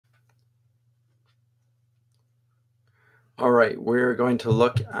All right, we're going to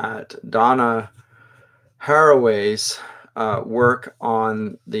look at Donna Haraway's work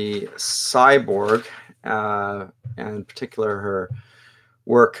on the cyborg, and in particular her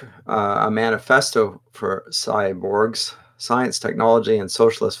work, a manifesto for cyborgs, science, technology, and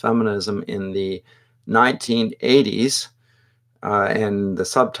socialist feminism in the 1980s. And the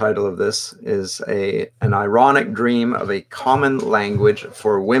subtitle of this is an ironic dream of a common language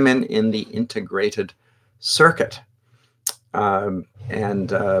for women in the integrated circuit.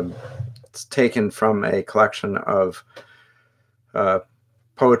 It's taken from a collection of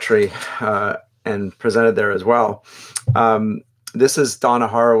poetry and presented there as well. This is Donna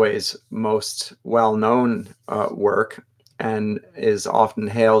Haraway's most well-known work and is often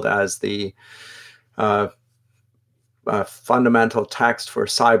hailed as the fundamental text for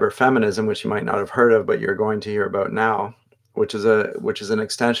cyberfeminism, which you might not have heard of, but you're going to hear about now, which is an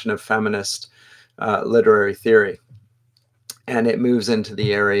extension of feminist literary theory. And it moves into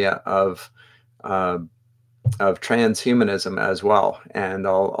the area of transhumanism as well, and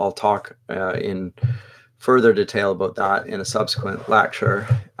I'll talk in further detail about that in a subsequent lecture.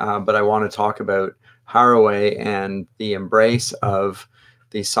 But I want to talk about Haraway and the embrace of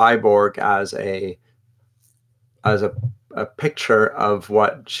the cyborg as a picture of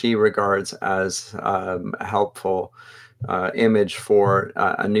what she regards as a helpful image for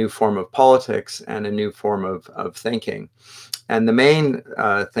a new form of politics and a new form of thinking. And the main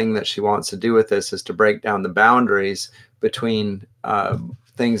thing that she wants to do with this is to break down the boundaries between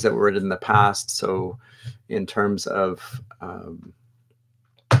things that were in the past. So in terms of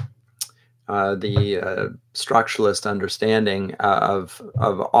the structuralist understanding of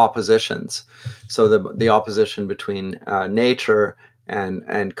oppositions. So the opposition between nature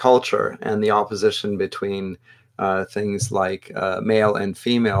and culture, and the opposition between things like male and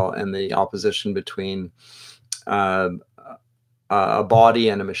female, and the opposition between a body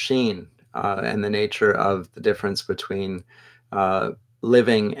and a machine, and the nature of the difference between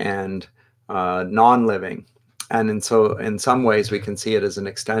living and non-living. And in some ways we can see it as an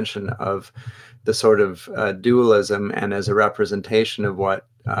extension of the sort of dualism, and as a representation of what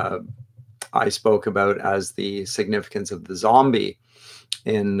I spoke about as the significance of the zombie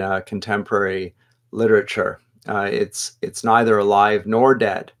in contemporary literature. It's neither alive nor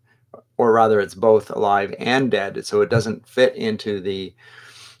dead, or rather it's both alive and dead. So it doesn't fit into the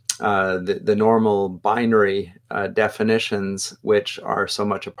normal binary definitions, which are so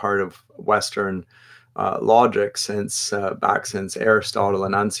much a part of Western logic since Aristotle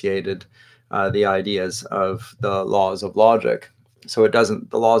enunciated the ideas of the laws of logic. So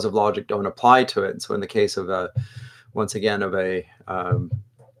the laws of logic don't apply to it. So in the case of once again of a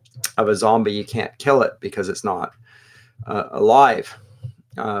zombie, you can't kill it because it's not alive.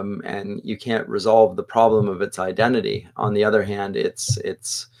 And you can't resolve the problem of its identity. On the other hand, its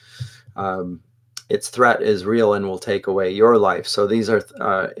threat is real and will take away your life. So these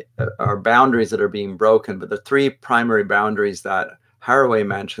are boundaries that are being broken. But the three primary boundaries that Haraway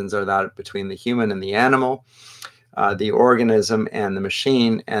mentions are that between the human and the animal, the organism and the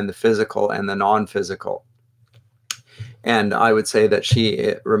machine, and the physical and the non-physical. And I would say that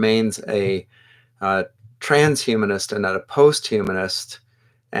she remains a transhumanist and not a post-humanist.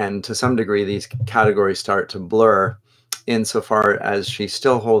 And to some degree, these categories start to blur, insofar as she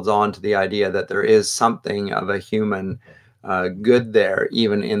still holds on to the idea that there is something of a human good there,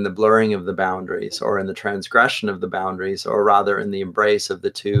 even in the blurring of the boundaries, or in the transgression of the boundaries, or rather in the embrace of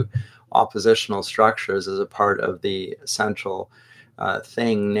the two oppositional structures as a part of the essential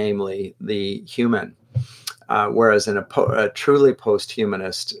thing, namely the human. Whereas in a truly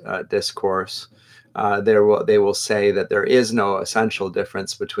post-humanist discourse, they will say that there is no essential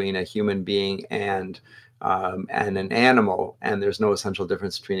difference between a human being and an animal, and there's no essential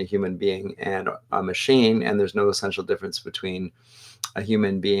difference between a human being and a machine, and there's no essential difference between a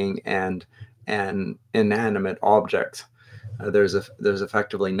human being and an inanimate object. There's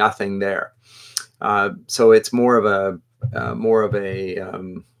effectively nothing there. So it's more of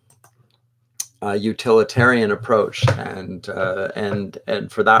a utilitarian approach, and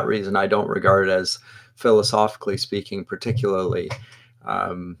for that reason, I don't regard it as, philosophically speaking, particularly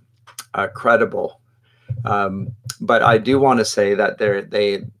credible. But I do want to say that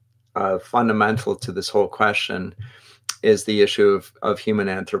fundamental to this whole question is the issue of human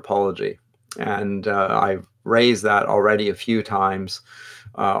anthropology, and I've raised that already a few times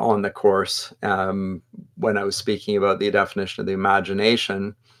on the course when I was speaking about the definition of the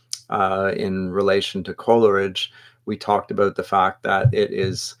imagination. In relation to Coleridge, we talked about the fact that it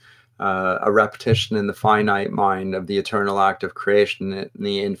is a repetition in the finite mind of the eternal act of creation in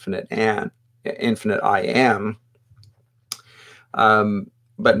the infinite I am.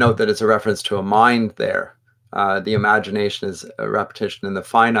 But note that it's a reference to a mind there. The imagination is a repetition in the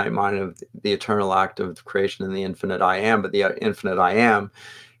finite mind of the eternal act of creation in the infinite I am, but the infinite I am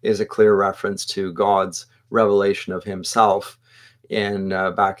is a clear reference to God's revelation of himself in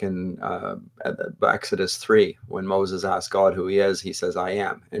back in Exodus 3, when Moses asked God who he is, he says, I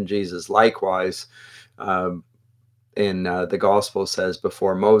am. And Jesus likewise in the gospel says,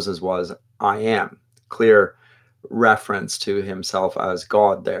 before Moses was, I am. Clear reference to himself as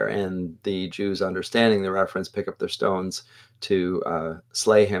God there, and the Jews, understanding the reference, pick up their stones to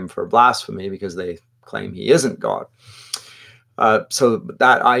slay him for blasphemy because they claim he isn't God. So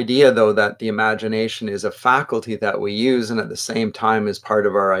that idea, though, that the imagination is a faculty that we use and at the same time is part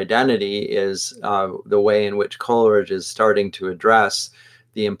of our identity, is the way in which Coleridge is starting to address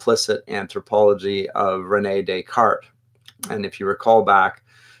the implicit anthropology of René Descartes. And if you recall back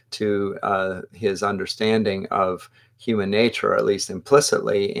to his understanding of human nature, at least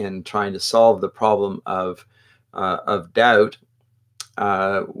implicitly, in trying to solve the problem of doubt,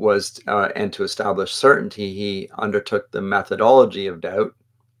 and to establish certainty, he undertook the methodology of doubt.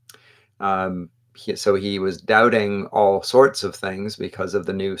 So he was doubting all sorts of things because of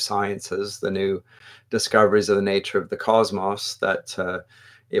the new sciences, the new discoveries of the nature of the cosmos, that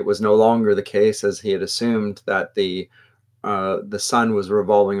it was no longer the case, as he had assumed, that the sun was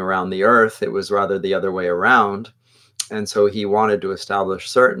revolving around the earth. It was rather the other way around. And so he wanted to establish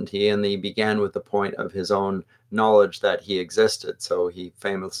certainty, and he began with the point of his own knowledge that he existed. So he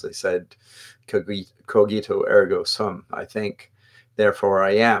famously said, cogito ergo sum, I think, therefore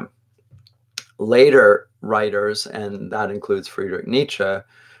I am. Later writers, and that includes Friedrich Nietzsche,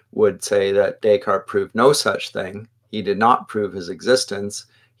 would say that Descartes proved no such thing. He did not prove his existence.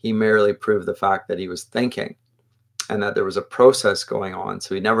 He merely proved the fact that he was thinking, and that there was a process going on.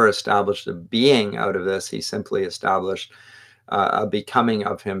 So he never established a being out of this. He simply established a becoming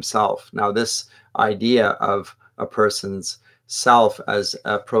of himself. Now, this idea of a person's self as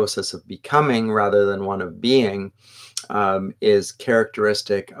a process of becoming rather than one of being is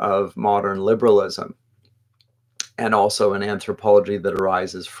characteristic of modern liberalism, and also an anthropology that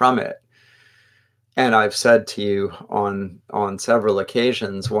arises from it. And I've said to you on several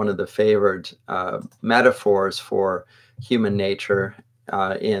occasions, one of the favored metaphors for human nature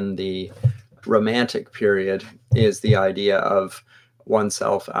in the Romantic period is the idea of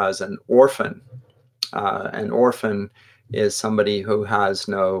oneself as an orphan. An orphan is somebody who has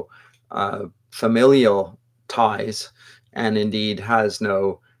no familial ties, and indeed has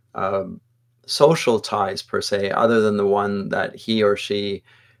no social ties per se, other than the one that he or she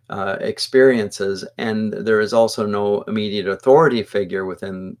experiences. And there is also no immediate authority figure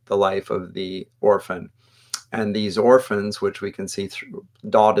within the life of the orphan. And these orphans, which we can see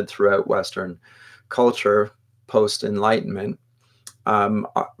dotted throughout Western culture post-Enlightenment,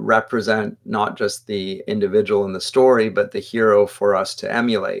 represent not just the individual in the story, but the hero for us to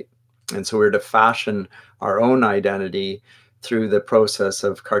emulate. And so we're to fashion our own identity through the process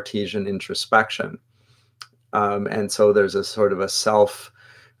of Cartesian introspection. And so there's a sort of a self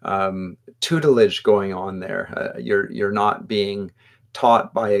tutelage going on there. You're not being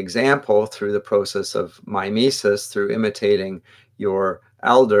taught by example through the process of mimesis, through imitating your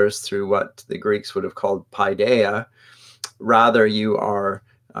elders, through what the Greeks would have called paideia. Rather, you are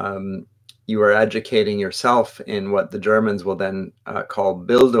educating yourself in what the Germans will then call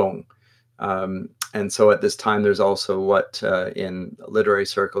Bildung. And so at this time, there's also what in literary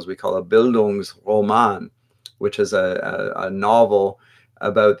circles we call a Bildungsroman, which is a novel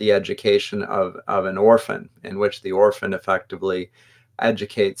about the education of an orphan, in which the orphan effectively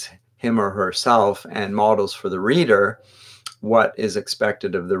educates him or herself and models for the reader what is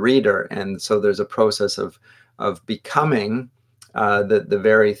expected of the reader. And so there's a process of becoming the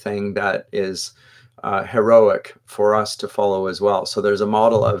very thing that is heroic for us to follow as well. So there's a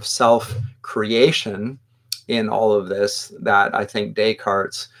model of self-creation in all of this that I think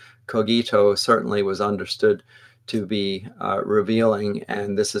Descartes' cogito certainly was understood to be revealing,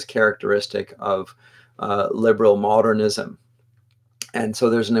 and this is characteristic of liberal modernism. And so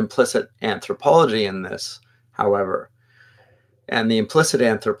there's an implicit anthropology in this, however. And the implicit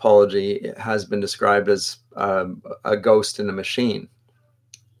anthropology has been described as a ghost in a machine,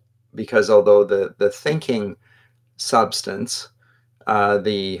 because although the thinking substance,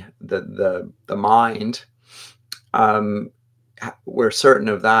 the mind, we're certain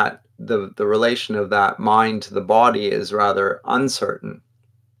of that, the relation of that mind to the body is rather uncertain.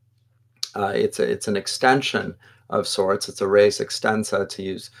 It's an extension of sorts. It's a res extensa, to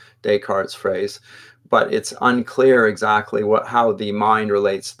use Descartes' phrase, but it's unclear exactly how the mind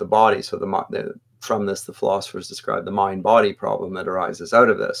relates to the body. So from this, the philosophers describe the mind-body problem that arises out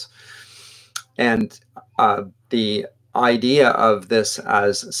of this. And the idea of this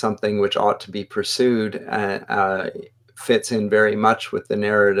as something which ought to be pursued fits in very much with the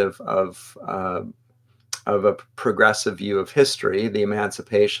narrative of a progressive view of history, the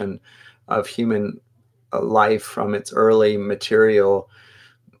emancipation of human life from its early material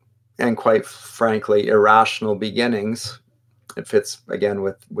and, quite frankly, irrational beginnings. It fits again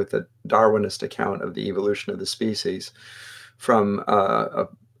with a Darwinist account of the evolution of the species from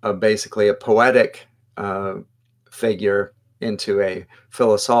basically a poetic figure into a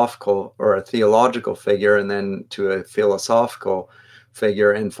philosophical or a theological figure, and then to a philosophical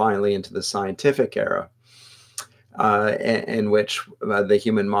figure, and finally into the scientific era, in which the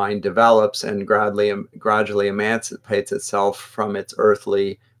human mind develops and gradually emancipates itself from its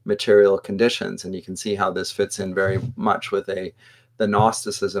earthly material conditions. And you can see how this fits in very much with the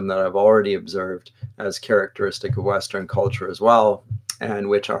Gnosticism that I've already observed as characteristic of Western culture as well, and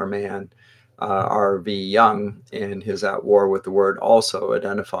which our man R.V. Young, in his At War with the Word, also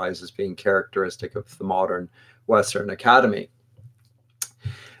identifies as being characteristic of the modern Western academy.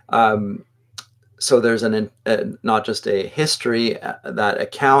 So there's not just a history that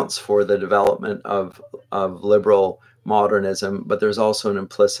accounts for the development of liberal modernism, but there's also an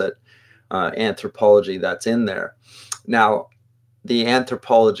implicit anthropology that's in there. Now, the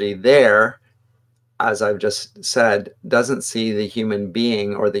anthropology there, as I've just said, doesn't see the human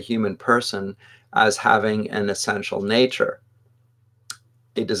being or the human person as having an essential nature.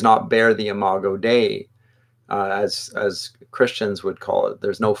 It does not bear the imago Dei, as Christians would call it.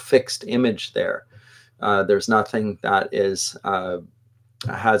 There's no fixed image there. There's nothing that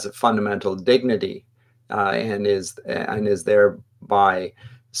has a fundamental dignity and is thereby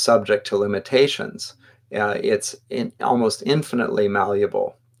subject to limitations. It's almost infinitely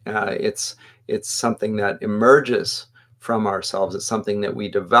malleable. It's something that emerges from ourselves. It's something that we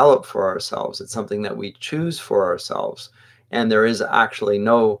develop for ourselves. It's something that we choose for ourselves. And there is actually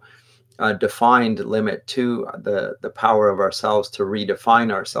no defined limit to the power of ourselves to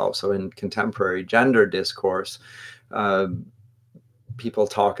redefine ourselves. So in contemporary gender discourse, people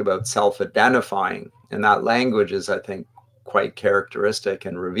talk about self-identifying. And that language is, I think, quite characteristic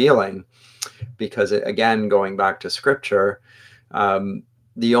and revealing, because again, going back to scripture,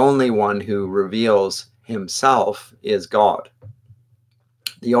 the only one who reveals himself is God.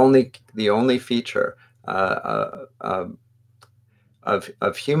 The only feature of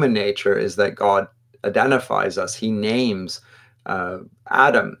human nature is that God identifies us. He names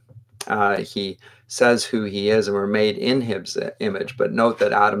Adam. He says who he is, and we're made in his image. But note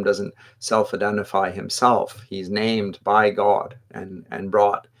that Adam doesn't self-identify himself. He's named by God and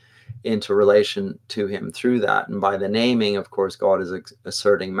brought into relation to him through that. And by the naming, of course, God is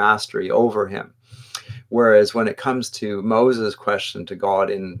asserting mastery over him. Whereas when it comes to Moses' question to God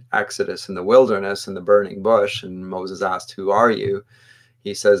in Exodus in the wilderness, in the burning bush, and Moses asked, "Who are you?"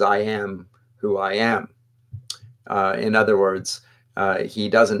 He says, "I am who I am." In other words, he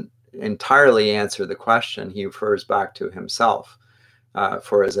doesn't entirely answer the question. He refers back to himself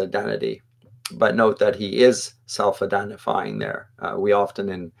for his identity. But note that he is self-identifying there. We often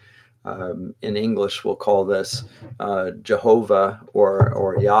in English will call this Jehovah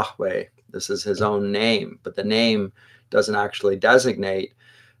or Yahweh. This is his own name, but the name doesn't actually designate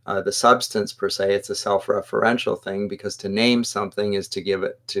the substance per se. It's a self-referential thing, because to name something is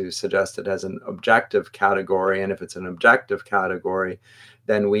to suggest it as an objective category. And if it's an objective category,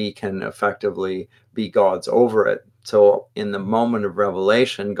 then we can effectively be gods over it. So in the moment of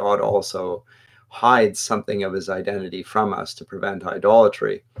revelation, God also hides something of his identity from us to prevent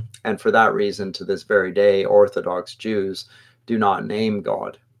idolatry. And for that reason, to this very day, Orthodox Jews do not name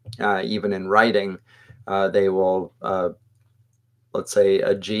God. Even in writing, they will, let's say,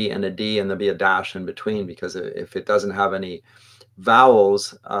 a G and a D, and there'll be a dash in between, because if it doesn't have any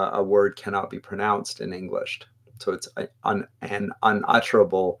vowels, a word cannot be pronounced in English. So it's an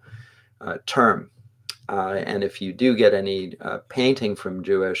unutterable term. And if you do get any painting from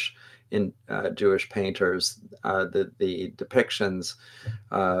Jewish painters, the depictions,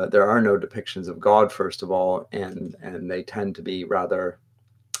 there are no depictions of God, first of all, and they tend to be rather,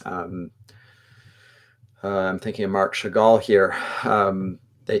 I'm thinking of Marc Chagall here,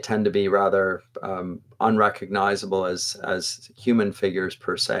 they tend to be rather unrecognizable as human figures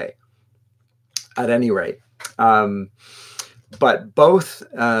per se. At any rate, but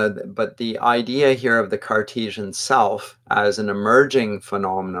the idea here of the Cartesian self as an emerging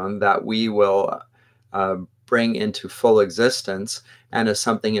phenomenon that we will bring into full existence, and as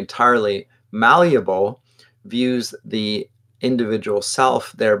something entirely malleable, views the individual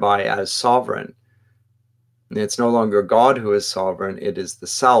self thereby as sovereign. It's no longer God who is sovereign, it is the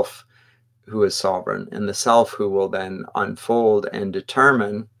self who is sovereign, and the self who will then unfold and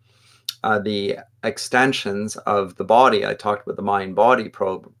determine the extensions of the body. I talked about the mind-body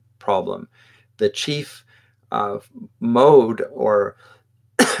problem. The chief mode or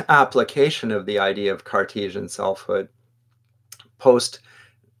application of the idea of Cartesian selfhood post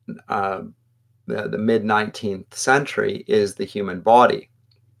the mid-19th century is the human body.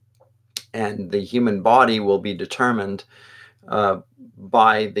 And the human body will be determined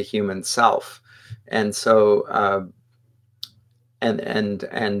by the human self. And so,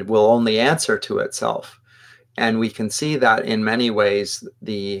 and will only answer to itself. And we can see that in many ways,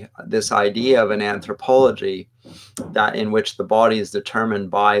 this idea of an anthropology that in which the body is determined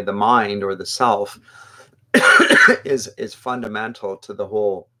by the mind or the self is fundamental to the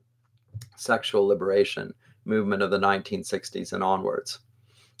whole sexual liberation movement of the 1960s and onwards,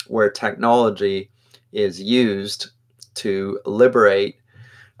 where technology is used to liberate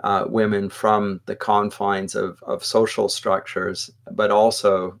women from the confines of social structures, but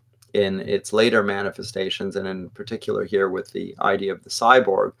also in its later manifestations, and in particular here with the idea of the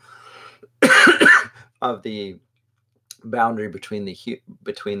cyborg, of the boundary between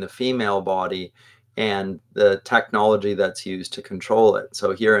the female body and the technology that's used to control it.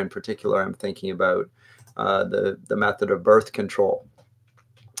 So here in particular, I'm thinking about the method of birth control,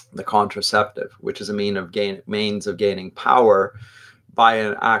 the contraceptive, which is a means of gaining power by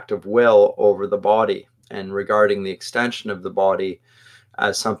an act of will over the body, and regarding the extension of the body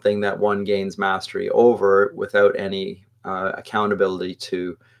as something that one gains mastery over without any accountability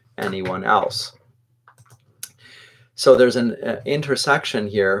to anyone else. So there's an intersection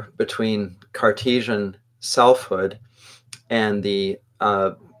here between Cartesian selfhood and the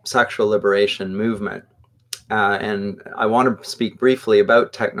sexual liberation movement. And I want to speak briefly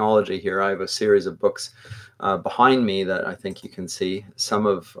about technology here. I have a series of books behind me that I think you can see, some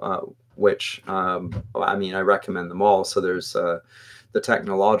of which, I mean, I recommend them all. So there's The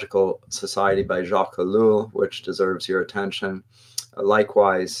Technological Society by Jacques Ellul, which deserves your attention.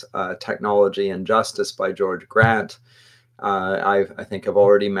 Likewise, Technology and Justice by George Grant. I think I've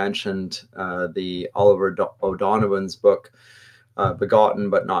already mentioned the Oliver O'Donovan's book, Begotten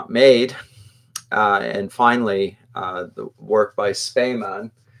But Not Made. And finally, the work by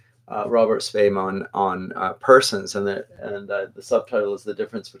Spaeman, Robert Spaeman, on persons, and the subtitle is The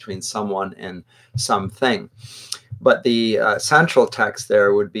Difference Between Someone and Something. But the central text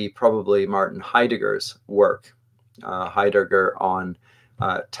there would be probably Martin Heidegger's work, Heidegger on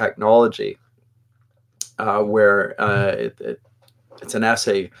technology, where it's an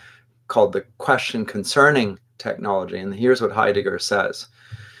essay called The Question Concerning Technology. And here's what Heidegger says.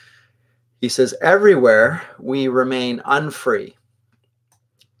 He says, everywhere we remain unfree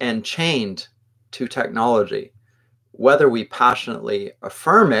and chained to technology, whether we passionately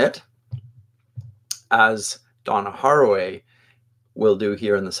affirm it, as Donna Haraway will do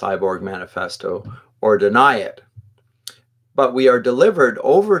here in the Cyborg Manifesto, or deny it. But we are delivered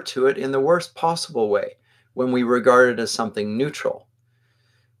over to it in the worst possible way, when we regard it as something neutral.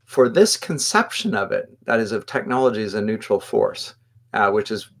 For this conception of it, that is, of technology as a neutral force, which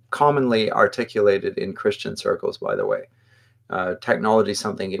is commonly articulated in Christian circles, by the way. Technology is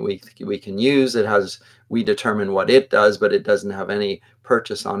something we can use. We determine what it does, but it doesn't have any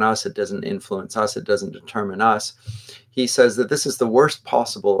purchase on us. It doesn't influence us. It doesn't determine us. He says that this is the worst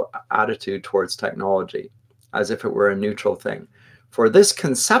possible attitude towards technology, as if it were a neutral thing. For this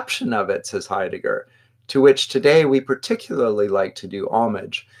conception of it, says Heidegger, to which today we particularly like to do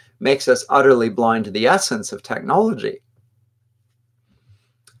homage, makes us utterly blind to the essence of technology.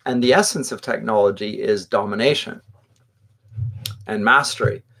 And the essence of technology is domination and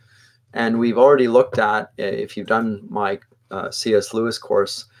mastery. And we've already looked at, if you've done my C.S. Lewis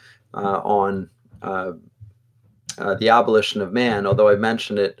course on the abolition of man, although I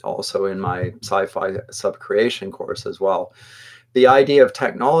mentioned it also in my sci-fi subcreation course as well. The idea of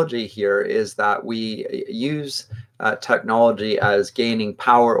technology here is that we use technology as gaining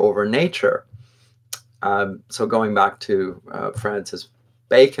power over nature. So going back to Francis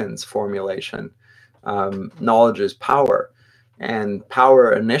Bacon's formulation, knowledge is power. And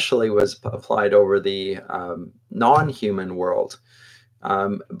power initially was applied over the non-human world.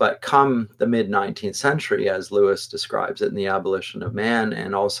 But come the mid-19th century, as Lewis describes it in The Abolition of Man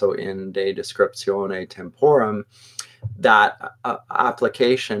and also in De Descriptione Temporum, that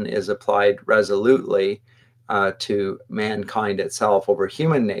application is applied resolutely to mankind itself over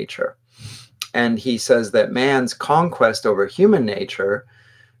human nature. And he says that man's conquest over human nature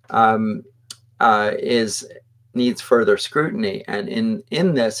is needs further scrutiny. And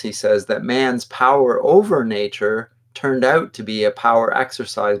in this, he says that man's power over nature turned out to be a power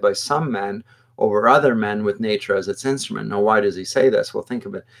exercised by some men over other men with nature as its instrument. Now, why does he say this? Well, think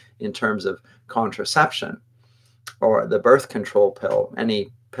of it in terms of contraception or the birth control pill, any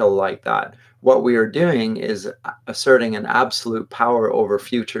pill like that. What we are doing is asserting an absolute power over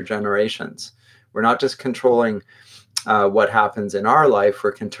future generations. We're not just controlling what happens in our life,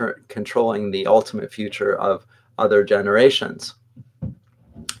 we're controlling the ultimate future of other generations.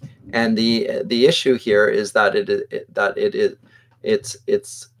 And the issue here is that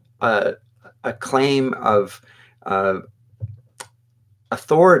it's a claim of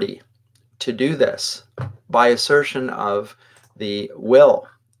authority to do this by assertion of the will.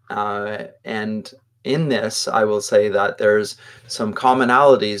 And in this, I will say that there's some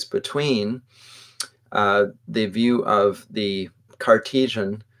commonalities between the view of the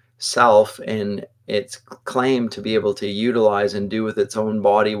Cartesian self in its claim to be able to utilize and do with its own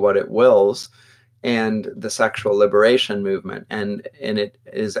body what it wills, and the sexual liberation movement. And it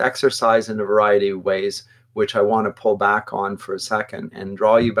is exercised in a variety of ways, which I want to pull back on for a second and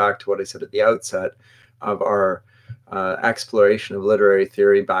draw you back to what I said at the outset of our exploration of literary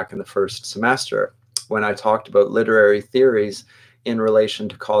theory back in the first semester, when I talked about literary theories in relation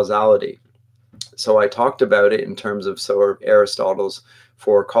to causality. So I talked about it in terms of sort of Aristotle's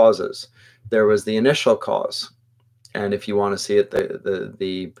four causes. There was the initial cause, and if you want to see it,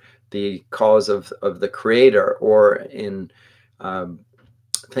 the cause of the creator, or in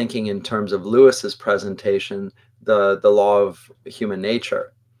thinking in terms of Lewis's presentation, the law of human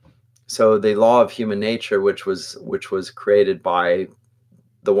nature. So the law of human nature, which was created by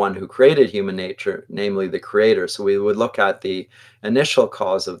the one who created human nature, namely the creator. So we would look at the initial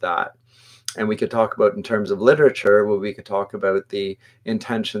cause of that. And we could talk about, in terms of literature, well, we could talk about the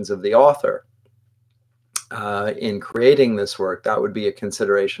intentions of the author in creating this work. That would be a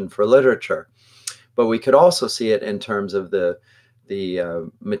consideration for literature. But we could also see it in terms of the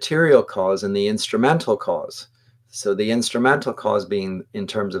material cause and the instrumental cause. So the instrumental cause being in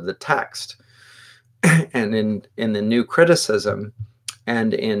terms of the text. And in the new criticism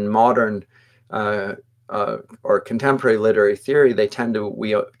and in modern or contemporary literary theory, we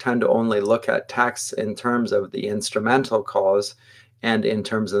tend to only look at texts in terms of the instrumental cause and in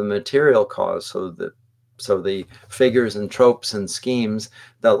terms of the material cause. So the figures and tropes and schemes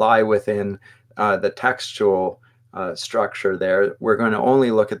that lie within the textual structure there, we're going to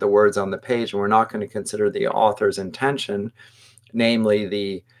only look at the words on the page, and we're not going to consider the author's intention, namely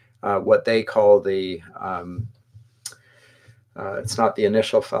the what they call the it's not the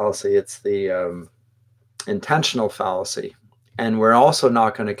initial fallacy, it's the intentional fallacy. And we're also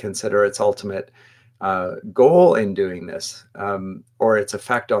not going to consider its ultimate goal in doing this, or its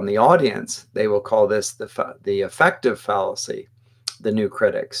effect on the audience. They will call this the effective fallacy, the new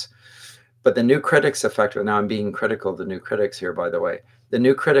critics. But the new critics now I'm being critical of the new critics here, by the way. The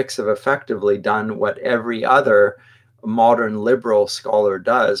new critics have effectively done what every other modern liberal scholar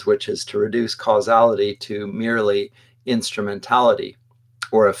does, which is to reduce causality to merely instrumentality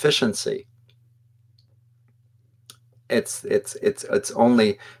or efficiency. It's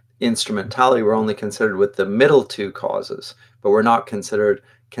only instrumentality. We're only considered with the middle two causes, but we're not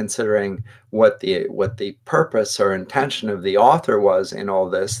considering what the purpose or intention of the author was in all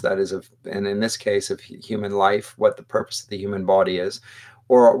this. That is, and in this case of human life, what the purpose of the human body is.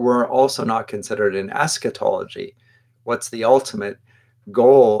 Or we're also not considered in eschatology. What's the ultimate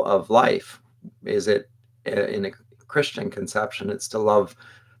goal of life? Is it, in a Christian conception, it's to love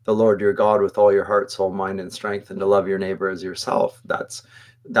the Lord your God with all your heart, soul, mind, and strength, and to love your neighbor as yourself. That's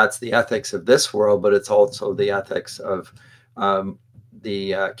the ethics of this world, but it's also the ethics of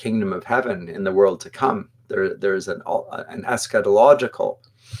the kingdom of heaven in the world to come. There's an eschatological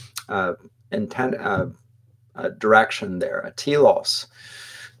direction there, a telos.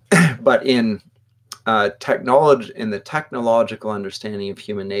 But in technology, in the technological understanding of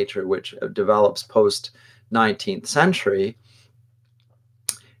human nature, which develops post 19th century,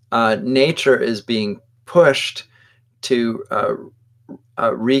 nature is being pushed to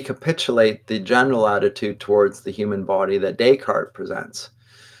recapitulate the general attitude towards the human body that Descartes presents.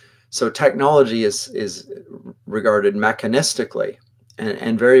 So technology is regarded mechanistically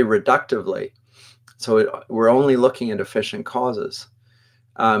and very reductively. So we're only looking at efficient causes.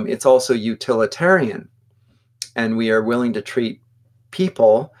 It's also utilitarian, and we are willing to treat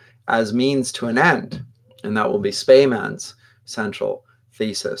people as means to an end, and that will be Speymann's central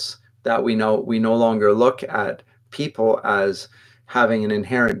thesis, that we no longer look at people as having an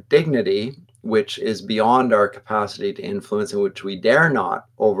inherent dignity which is beyond our capacity to influence and which we dare not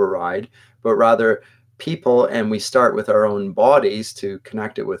override, but rather people, and we start with our own bodies, to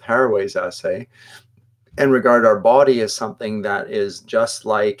connect it with Haraway's essay, and regard our body as something that is just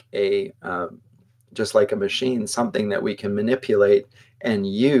like a machine, something that we can manipulate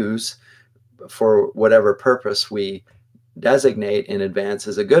and use for whatever purpose we designate in advance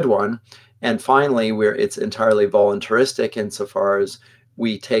as a good one. And finally, it's entirely voluntaristic insofar as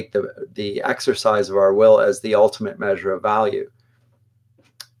we take the exercise of our will as the ultimate measure of value.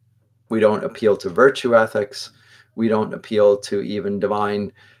 We don't appeal to virtue ethics. We don't appeal to even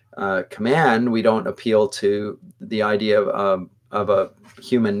divine command. We don't appeal to the idea of a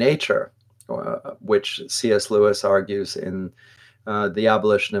human nature, which C.S. Lewis argues in The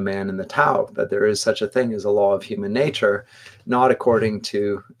Abolition of Man in the Tao, that there is such a thing as a law of human nature, not according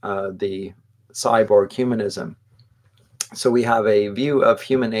to the cyborg humanism. So we have a view of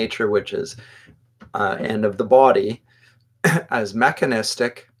human nature which is, and of the body, as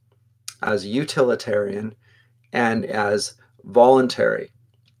mechanistic, as utilitarian, and as voluntary.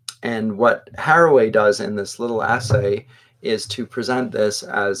 And what Haraway does in this little essay is to present this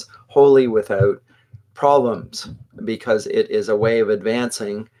as wholly without problems, because it is a way of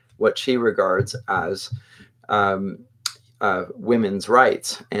advancing what she regards as women's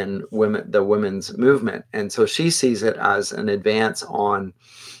rights and the women's movement. And so she sees it as an advance on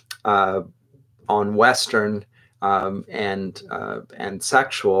Western and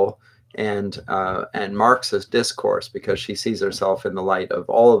sexual and Marxist discourse, because she sees herself in the light of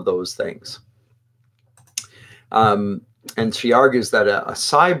all of those things. And she argues that a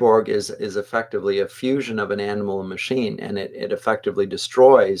cyborg is effectively a fusion of an animal and machine, and it effectively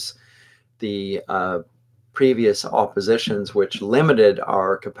destroys the previous oppositions which limited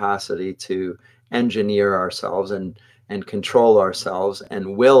our capacity to engineer ourselves and control ourselves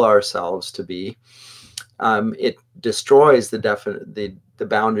and will ourselves to be. It destroys the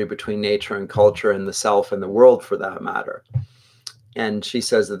boundary between nature and culture and the self and the world, for that matter. And she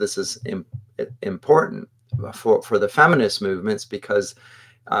says that this is important for the feminist movements, because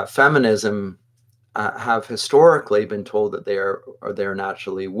feminism have historically been told that they're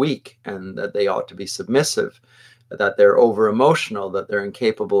naturally weak, and that they ought to be submissive, that they're over emotional, that they're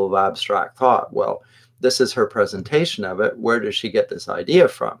incapable of abstract thought. Well, this is her presentation of it. Where does she get this idea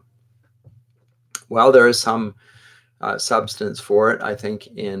from? Well, there is some substance for it, I think,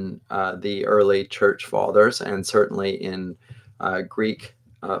 in the early church fathers, and certainly in Greek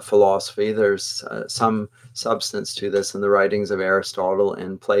philosophy. There's some substance to this in the writings of Aristotle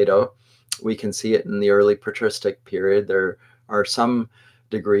and Plato. We can see it in the early patristic period. There are some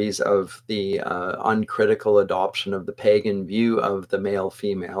degrees of the uncritical adoption of the pagan view of the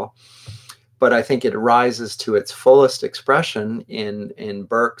male-female. But I think it rises to its fullest expression in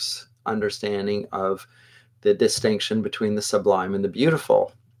Burke's understanding of the distinction between the sublime and the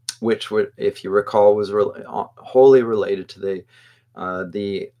beautiful, which would, if you recall, was wholly related to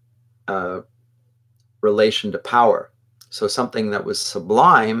the relation to power. So something that was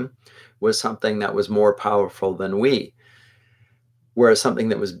sublime was something that was more powerful than we, whereas something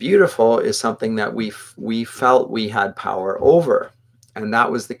that was beautiful is something that we felt we had power over. And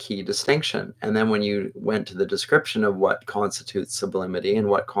that was the key distinction. And then when you went to the description of what constitutes sublimity and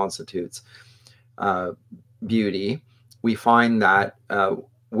what constitutes beauty, we find that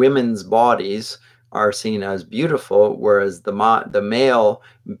women's bodies are seen as beautiful, whereas the male,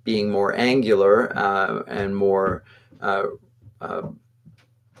 being more angular and more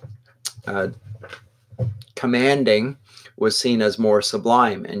commanding, was seen as more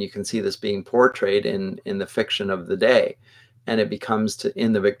sublime. And you can see this being portrayed in the fiction of the day. And it becomes,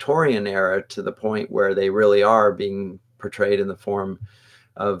 in the Victorian era, to the point where they really are being portrayed in the form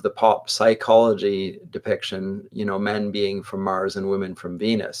of the pop psychology depiction, you know, men being from Mars and women from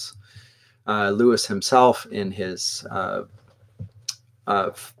Venus. Lewis himself, in his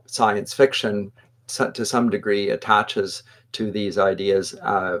science fiction, to some degree attaches to these ideas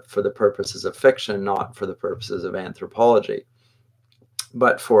for the purposes of fiction, not for the purposes of anthropology.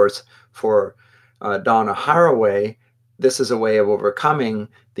 But for Donna Haraway, this is a way of overcoming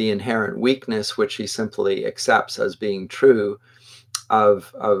the inherent weakness, which she simply accepts as being true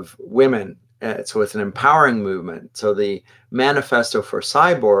of women. So it's an empowering movement. So the Manifesto for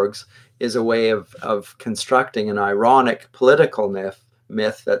Cyborgs is a way of constructing an ironic political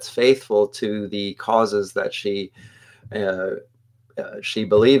myth that's faithful to the causes that she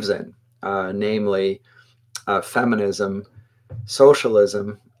believes in, namely feminism,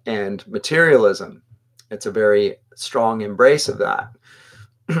 socialism, and materialism. It's a very strong embrace of that.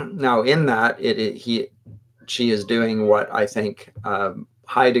 Now, in that, she is doing what I think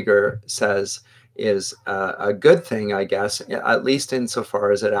Heidegger says is a good thing, I guess, at least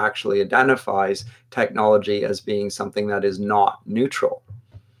insofar as it actually identifies technology as being something that is not neutral.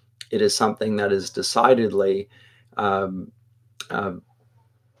 It is something that is decidedly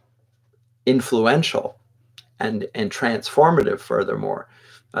influential and transformative. Furthermore,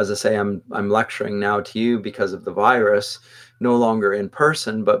 as I say, I'm lecturing now to you because of the virus, no longer in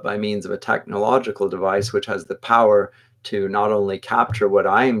person, but by means of a technological device which has the power to not only capture what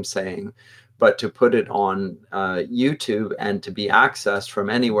I'm saying, but to put it on YouTube and to be accessed from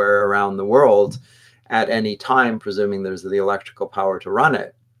anywhere around the world at any time, presuming there's the electrical power to run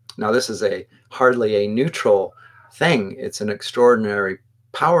it. Now, this is hardly a neutral thing. It's an extraordinarily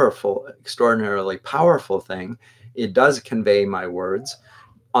powerful thing. It does convey my words.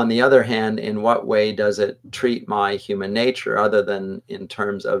 On the other hand, in what way does it treat my human nature other than in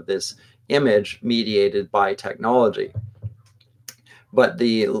terms of this image mediated by technology? But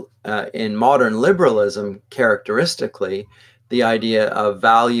in modern liberalism, characteristically, the idea of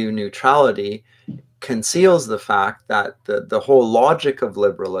value neutrality conceals the fact that the whole logic of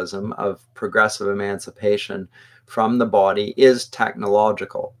liberalism, of progressive emancipation from the body, is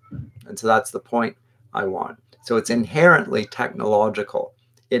technological. And so that's the point I want. So it's inherently technological.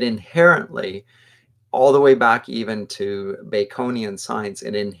 It inherently, all the way back even to Baconian science,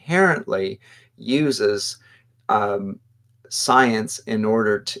 it inherently uses science in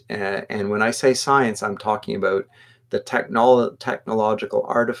order to, and when I say science, I'm talking about the technological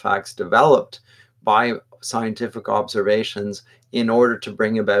artifacts developed by scientific observations in order to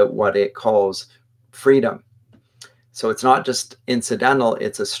bring about what it calls freedom. So it's not just incidental,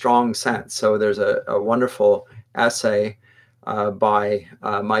 it's a strong sense. So there's a wonderful essay by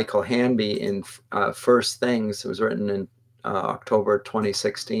Michael Hanby in First Things. It was written in October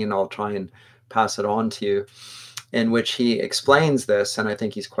 2016. I'll try and pass it on to you, in which he explains this, and I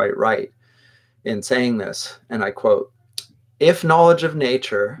think he's quite right in saying this, and I quote, "If knowledge of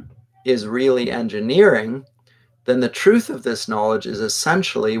nature is really engineering, then the truth of this knowledge is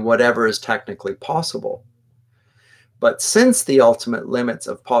essentially whatever is technically possible. But since the ultimate limits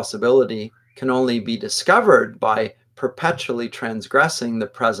of possibility can only be discovered by perpetually transgressing the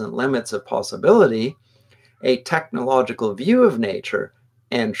present limits of possibility, a technological view of nature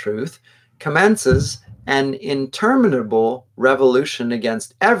and truth commences an interminable revolution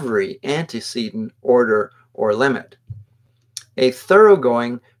against every antecedent order or limit. A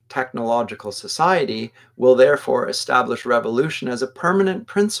thoroughgoing technological society will therefore establish revolution as a permanent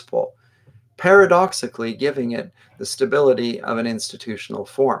principle, paradoxically giving it the stability of an institutional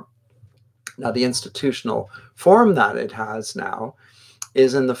form." Now, the institutional form that it has now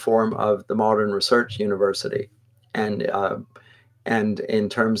is in the form of the modern research university, and in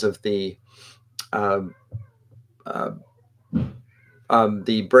terms of the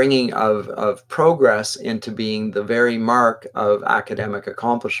bringing of progress into being the very mark of academic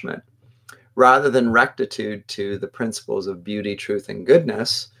accomplishment, rather than rectitude to the principles of beauty, truth, and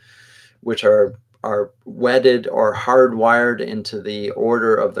goodness, which are wedded or hardwired into the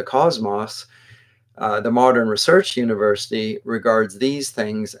order of the cosmos. The modern research university regards these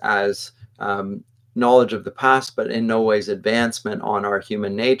things as knowledge of the past, but in no ways advancement on our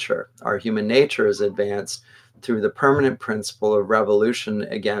human nature. Our human nature is advanced through the permanent principle of revolution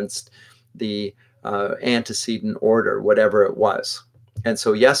against the antecedent order, whatever it was. And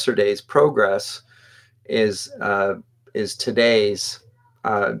so yesterday's progress is today's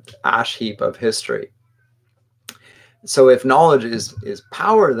ash heap of history. So if knowledge is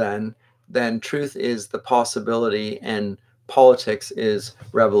power, then truth is the possibility and politics is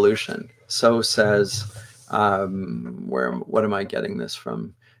revolution. So says, what am I getting this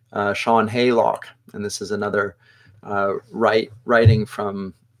from? Sean Haylock, and this is another writing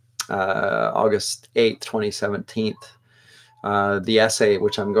from August 8th, 2017. The essay,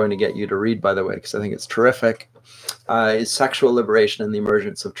 which I'm going to get you to read, by the way, because I think it's terrific, is Sexual Liberation and the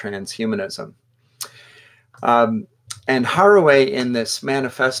Emergence of Transhumanism. And Haraway, in this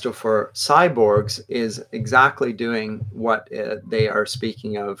manifesto for cyborgs, is exactly doing what they are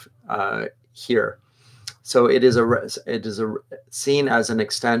speaking of here. So it is seen as an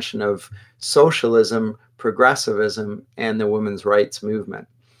extension of socialism, progressivism, and the women's rights movement.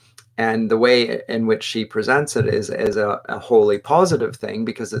 And the way in which she presents it is as a wholly positive thing,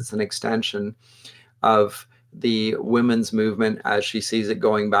 because it's an extension of the women's movement as she sees it,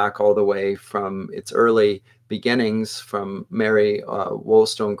 going back all the way from its early beginnings, from Mary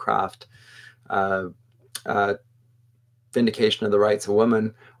Wollstonecraft, Vindication of the Rights of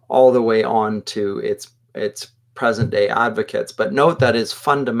Women, all the way on to its present-day advocates, but note that it's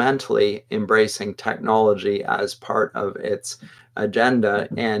fundamentally embracing technology as part of its agenda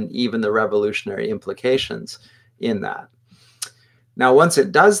and even the revolutionary implications in that. Now, once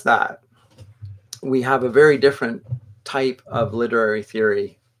it does that, we have a very different type of literary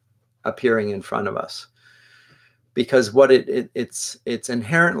theory appearing in front of us, because what its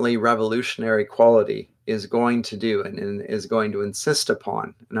inherently revolutionary quality is going to do and is going to insist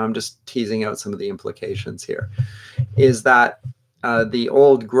upon, and I'm just teasing out some of the implications here, is that the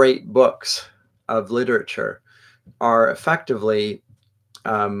old great books of literature are effectively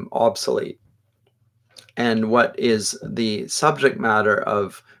obsolete. And what is the subject matter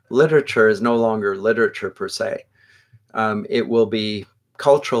of literature is no longer literature per se. It will be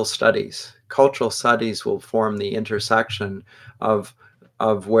cultural studies. Cultural studies will form the intersection of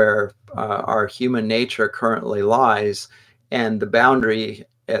where our human nature currently lies, and the boundary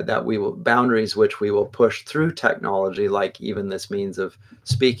boundaries which we will push through technology, like even this means of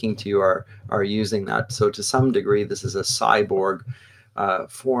speaking to you, are using that. So to some degree, this is a cyborg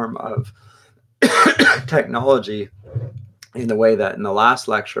form of technology, in the way that in the last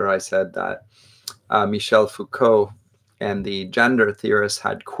lecture I said that Michel Foucault and the gender theorists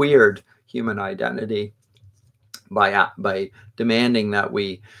had queered human identity by demanding that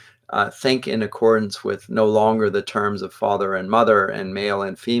we think in accordance with no longer the terms of father and mother and male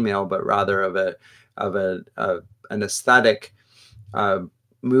and female, but rather of an aesthetic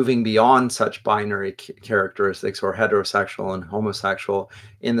moving beyond such binary characteristics, or heterosexual and homosexual.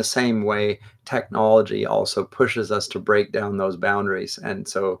 In the same way, technology also pushes us to break down those boundaries. And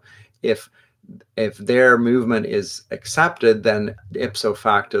so if their movement is accepted, then ipso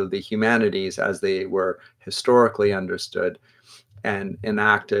facto the humanities as they were historically understood and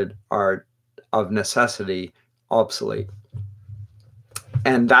enacted are of necessity obsolete.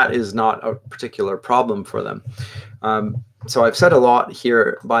 And that is not a particular problem for them. So I've said a lot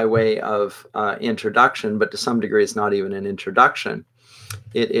here by way of introduction, but to some degree it's not even an introduction.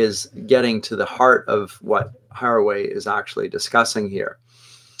 It is getting to the heart of what Haraway is actually discussing here.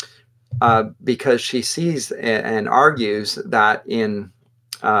 Because she sees and argues that in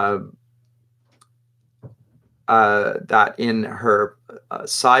her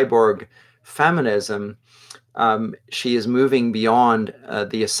cyborg feminism, she is moving beyond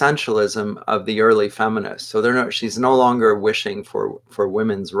the essentialism of the early feminists. So she's no longer wishing for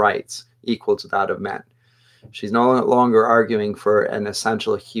women's rights equal to that of men. She's no longer arguing for an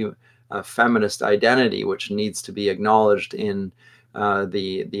essential feminist identity, which needs to be acknowledged in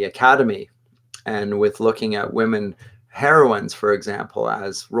the academy, and with looking at women heroines, for example,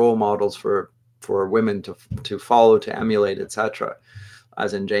 as role models for women to follow, to emulate, etc.,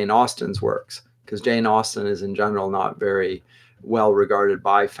 as in Jane Austen's works. Because Jane Austen is in general not very well regarded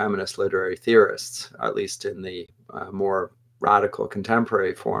by feminist literary theorists, at least in the more radical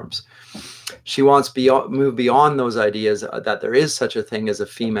contemporary forms. She wants to move beyond those ideas that there is such a thing as a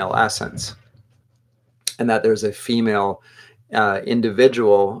female essence, and that there's a female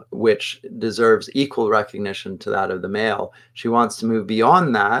individual which deserves equal recognition to that of the male. She wants to move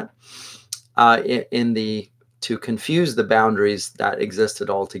beyond that to confuse the boundaries that existed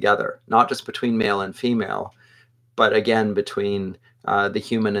altogether, not just between male and female, but again between the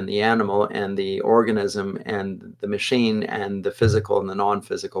human and the animal, and the organism and the machine, and the physical and the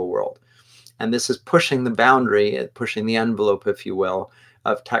non-physical world. And this is pushing the boundary, pushing the envelope, if you will,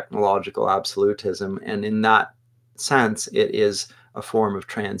 of technological absolutism. And in that sense, it is a form of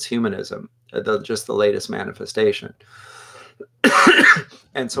transhumanism, just the latest manifestation.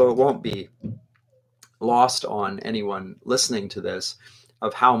 And so it won't be lost on anyone listening to this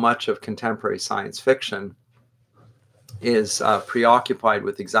of how much of contemporary science fiction is preoccupied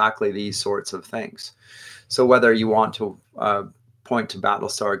with exactly these sorts of things. So whether you want to point to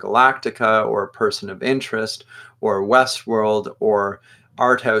Battlestar Galactica, or Person of Interest, or Westworld, or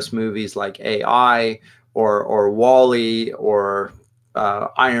art house movies like AI, or WALL-E, or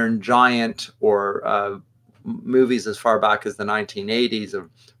Iron Giant, or movies as far back as the 1980s of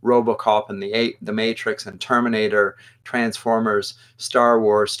RoboCop and the Matrix and Terminator, Transformers, Star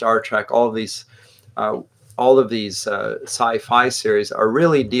Wars, Star Trek, all of these sci-fi series are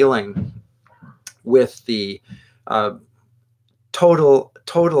really dealing with the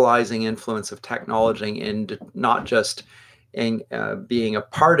totalizing influence of technology, and not just in being a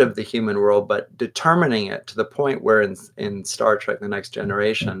part of the human world, but determining it, to the point where in Star Trek: The Next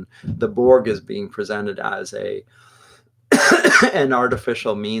Generation, the Borg is being presented as an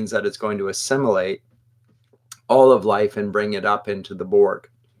artificial means that is going to assimilate all of life and bring it up into the Borg.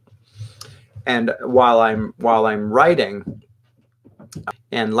 And while I'm writing,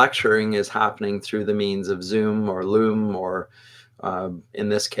 And lecturing is happening through the means of Zoom or Loom, or in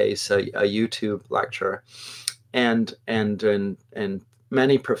this case, a YouTube lecture. And in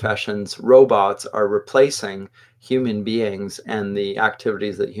many professions, robots are replacing human beings and the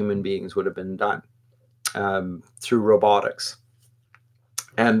activities that human beings would have been done through robotics.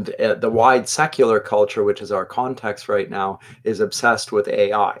 And the wide secular culture, which is our context right now, is obsessed with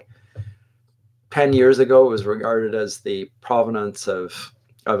AI. 10 years ago, it was regarded as the provenance of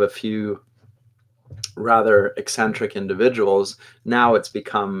a few rather eccentric individuals. Now it's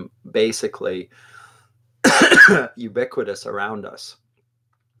become basically ubiquitous around us.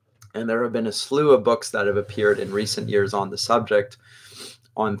 And there have been a slew of books that have appeared in recent years on the subject,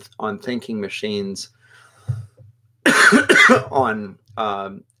 on thinking machines, on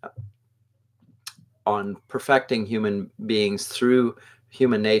perfecting human beings through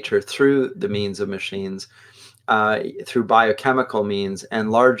human nature, through the means of machines, through biochemical means,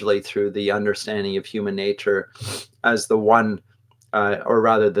 and largely through the understanding of human nature as the one, or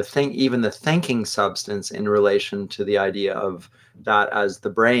rather even the thinking substance in relation to the idea of that as the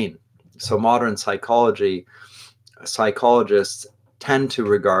brain. So modern psychologists tend to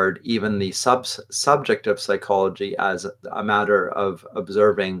regard even the subject of psychology as a matter of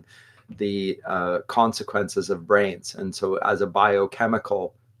observing the consequences of brains, and so as a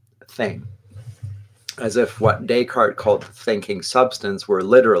biochemical thing, as if what Descartes called thinking substance were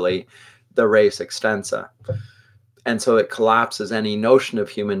literally the res extensa. And so it collapses any notion of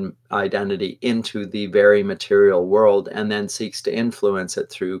human identity into the very material world, and then seeks to influence it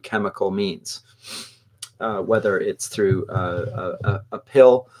through chemical means, whether it's through a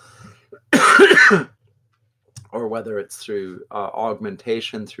pill or whether it's through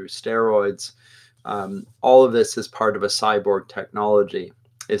augmentation, through steroids. All of this is part of a cyborg technology.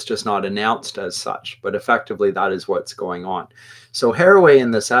 It's just not announced as such, but effectively that is what's going on. So Haraway in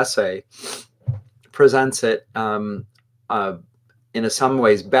this essay presents it in some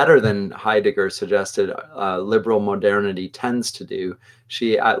ways better than Heidegger suggested liberal modernity tends to do.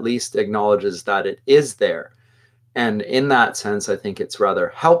 She at least acknowledges that it is there. And in that sense, I think it's rather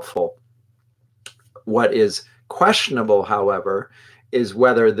helpful. What is questionable, however, is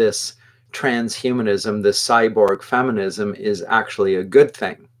whether this transhumanism, this cyborg feminism, is actually a good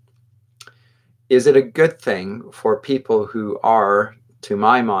thing. Is it a good thing for people who are, to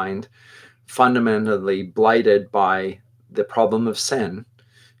my mind, fundamentally blighted by the problem of sin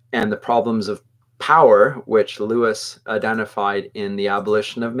and the problems of power, which Lewis identified in The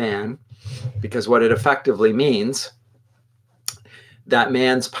Abolition of Man, because what it effectively means, that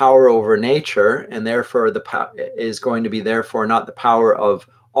man's power over nature, and therefore is going to be therefore not the power of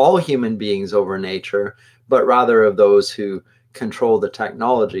all human beings over nature, but rather of those who control the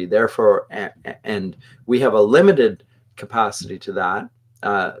technology. Therefore, and we have a limited capacity to that,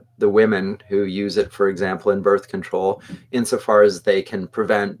 the women who use it, for example, in birth control, insofar as they can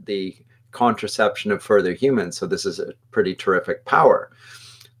prevent the contraception of further humans. So this is a pretty terrific power.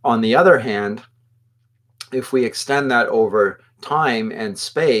 On the other hand, if we extend that over time and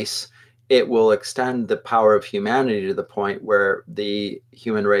space, it will extend the power of humanity to the point where the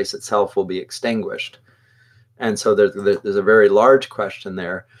human race itself will be extinguished. And so there's a very large question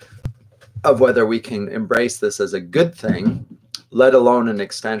there of whether we can embrace this as a good thing, let alone an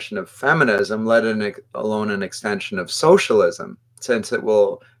extension of feminism, let alone an extension of socialism, since it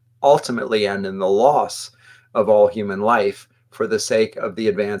will ultimately end in the loss of all human life for the sake of the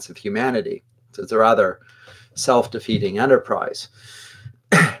advance of humanity. So it's a rather self-defeating enterprise.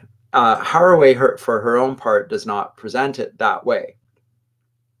 Haraway, for her own part, does not present it that way.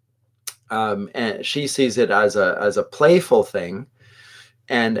 And she sees it as a playful thing,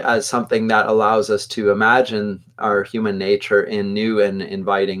 and as something that allows us to imagine our human nature in new and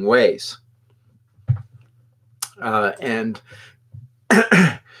inviting ways.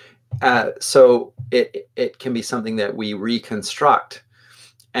 So it can be something that we reconstruct,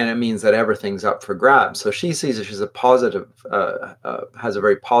 and it means that everything's up for grabs. So she sees it as a positive, has a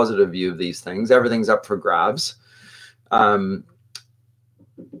very positive view of these things. Everything's up for grabs.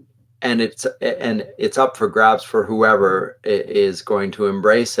 And it's up for grabs for whoever is going to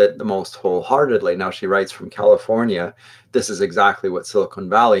embrace it the most wholeheartedly. Now, she writes from California. This is exactly what Silicon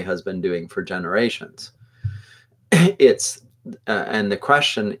Valley has been doing for generations. And the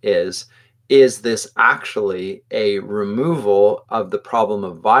question is this actually a removal of the problem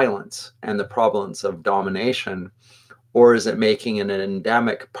of violence and the problems of domination, or is it making an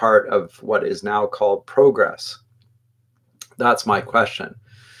endemic part of what is now called progress? That's my question.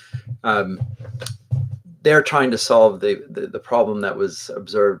 They're trying to solve the problem that was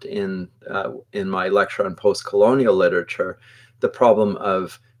observed in my lecture on post-colonial literature, the problem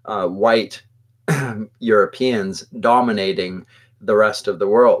of white Europeans dominating the rest of the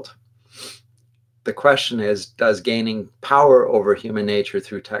world. The question is, does gaining power over human nature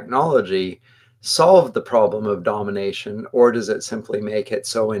through technology solve the problem of domination, or does it simply make it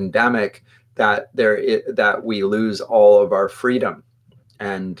so endemic that that we lose all of our freedom?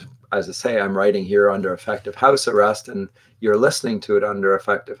 And as I say, I'm writing here under effective house arrest, and you're listening to it under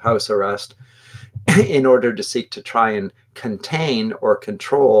effective house arrest in order to seek to try and contain or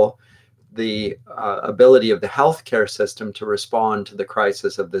control the ability of the healthcare system to respond to the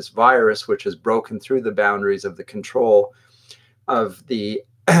crisis of this virus, which has broken through the boundaries of the control of the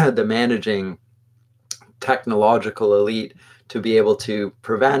the managing technological elite to be able to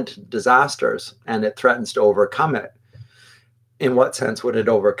prevent disasters, and it threatens to overcome it. In what sense would it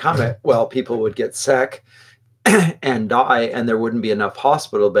overcome it? Well, people would get sick and die, and there wouldn't be enough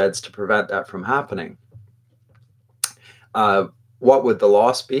hospital beds to prevent that from happening. What would the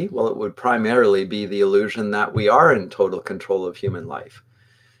loss be? Well, it would primarily be the illusion that we are in total control of human life.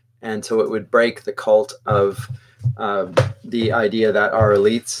 And so it would break the cult of the idea that our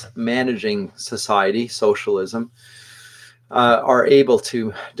elites managing society, socialism, are able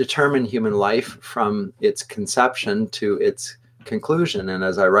to determine human life from its conception to its conclusion. And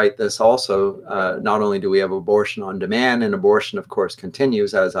as I write this also, not only do we have abortion on demand, and abortion, of course,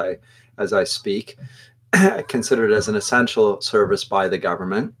 continues as I speak, considered as an essential service by the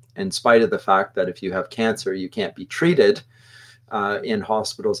government, in spite of the fact that if you have cancer, you can't be treated in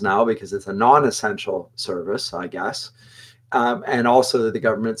hospitals now because it's a non-essential service, I guess. And also the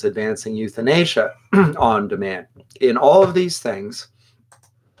government's advancing euthanasia on demand. In all of these things,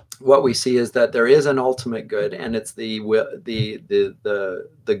 what we see is that there is an ultimate good, and it's the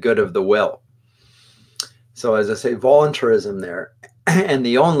good of the will. So as I say, voluntarism there. And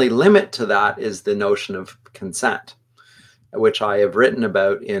the only limit to that is the notion of consent, which I have written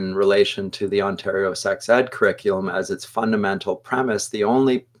about in relation to the Ontario sex ed curriculum as its fundamental premise. The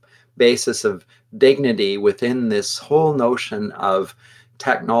only basis of dignity within this whole notion of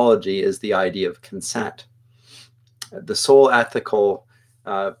technology is the idea of consent. The sole ethical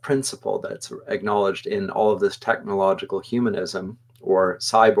principle that's acknowledged in all of this technological humanism or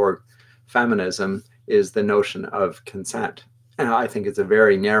cyborg feminism is the notion of consent. And I think it's a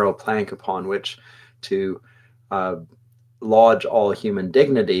very narrow plank upon which to lodge all human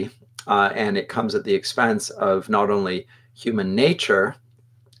dignity, and it comes at the expense of not only human nature,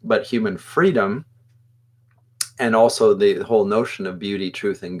 but human freedom, and also the whole notion of beauty,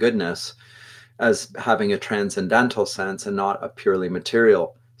 truth, and goodness as having a transcendental sense and not a purely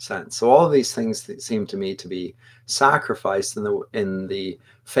material sense. So all of these things seem to me to be sacrificed in the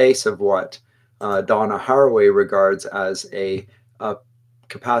face of what Donna Haraway regards as a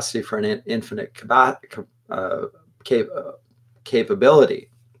capacity for an infinite capability.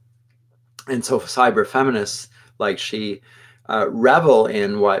 And so cyberfeminists like she revel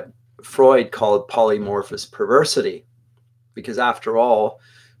in what Freud called polymorphous perversity, because after all,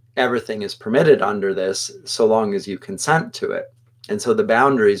 everything is permitted under this so long as you consent to it. And so the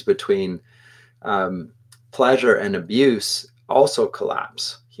boundaries between pleasure and abuse also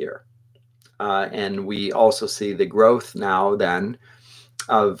collapse here. And we also see the growth now then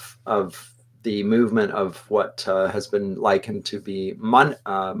of the movement of what has been likened to be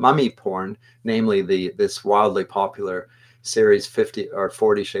mummy porn, namely this wildly popular series 50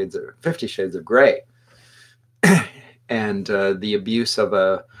 Shades of Grey, and the abuse of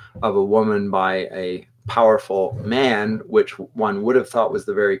a woman by a powerful man, which one would have thought was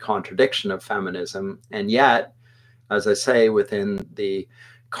the very contradiction of feminism, and yet, as I say, within the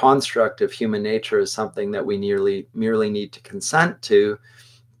construct of human nature is something that we merely need to consent to.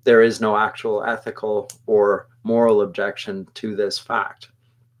 There is no actual ethical or moral objection to this fact.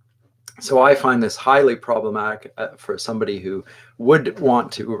 So I find this highly problematic for somebody who would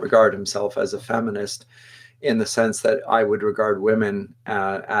want to regard himself as a feminist, in the sense that I would regard women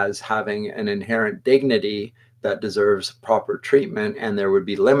as having an inherent dignity that deserves proper treatment, and there would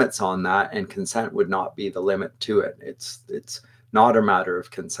be limits on that, and consent would not be the limit to it. It's not a matter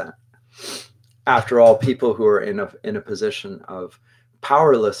of consent. After all, people who are in a position of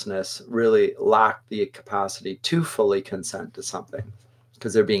powerlessness really lack the capacity to fully consent to something,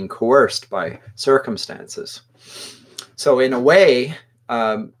 because they're being coerced by circumstances. So in a way,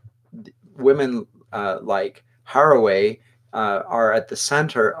 women like Haraway are at the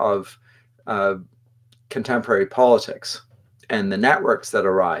center of contemporary politics and the networks that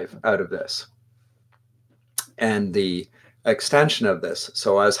arrive out of this and the extension of this.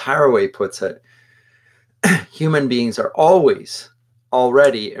 So as Haraway puts it, human beings are always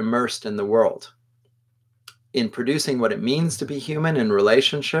already immersed in the world. in producing what it means to be human in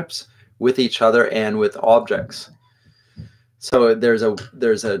relationships with each other and with objects. So there's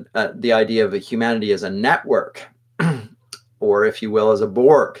the idea of a humanity as a network, or if you will, as a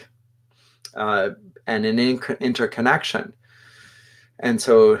Borg, and an interconnection. And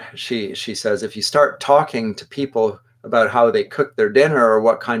so she says, if you start talking to people about how they cook their dinner or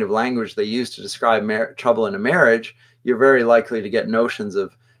what kind of language they use to describe trouble in a marriage, you're very likely to get notions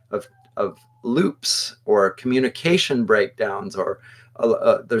of loops or communication breakdowns, or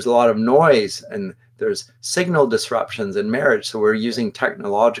there's a lot of noise and there's signal disruptions in marriage. So we're using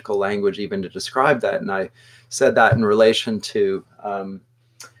technological language even to describe that. And I said that in relation to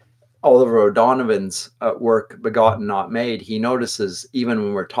Oliver O'Donovan's work, Begotten Not Made. He notices even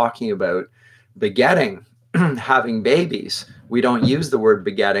when we're talking about begetting, having babies, we don't use the word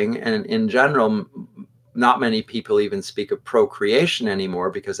begetting. And in general, not many people even speak of procreation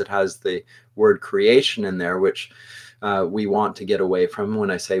anymore because it has the word creation in there, which we want to get away from. When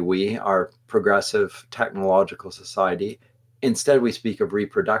I say we, our progressive technological society, instead we speak of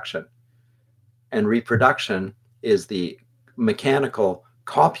reproduction. And reproduction is the mechanical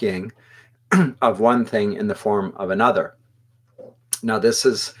copying of one thing in the form of another. Now, this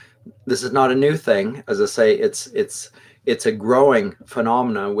is not a new thing. As I say, it's a growing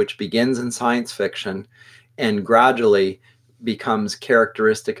phenomena which begins in science fiction and gradually becomes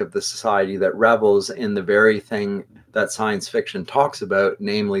characteristic of the society that revels in the very thing that science fiction talks about,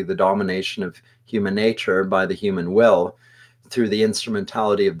 namely the domination of human nature by the human will through the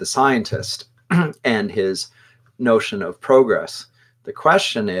instrumentality of the scientist and his notion of progress. The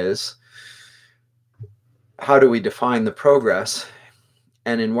question is, how do we define the progress?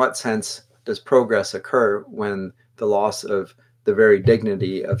 And in what sense does progress occur when the loss of the very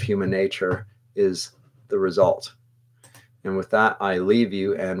dignity of human nature is the result? And with that, I leave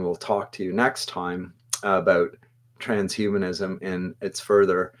you, and we'll talk to you next time about transhumanism and its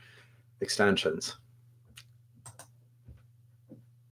further extensions.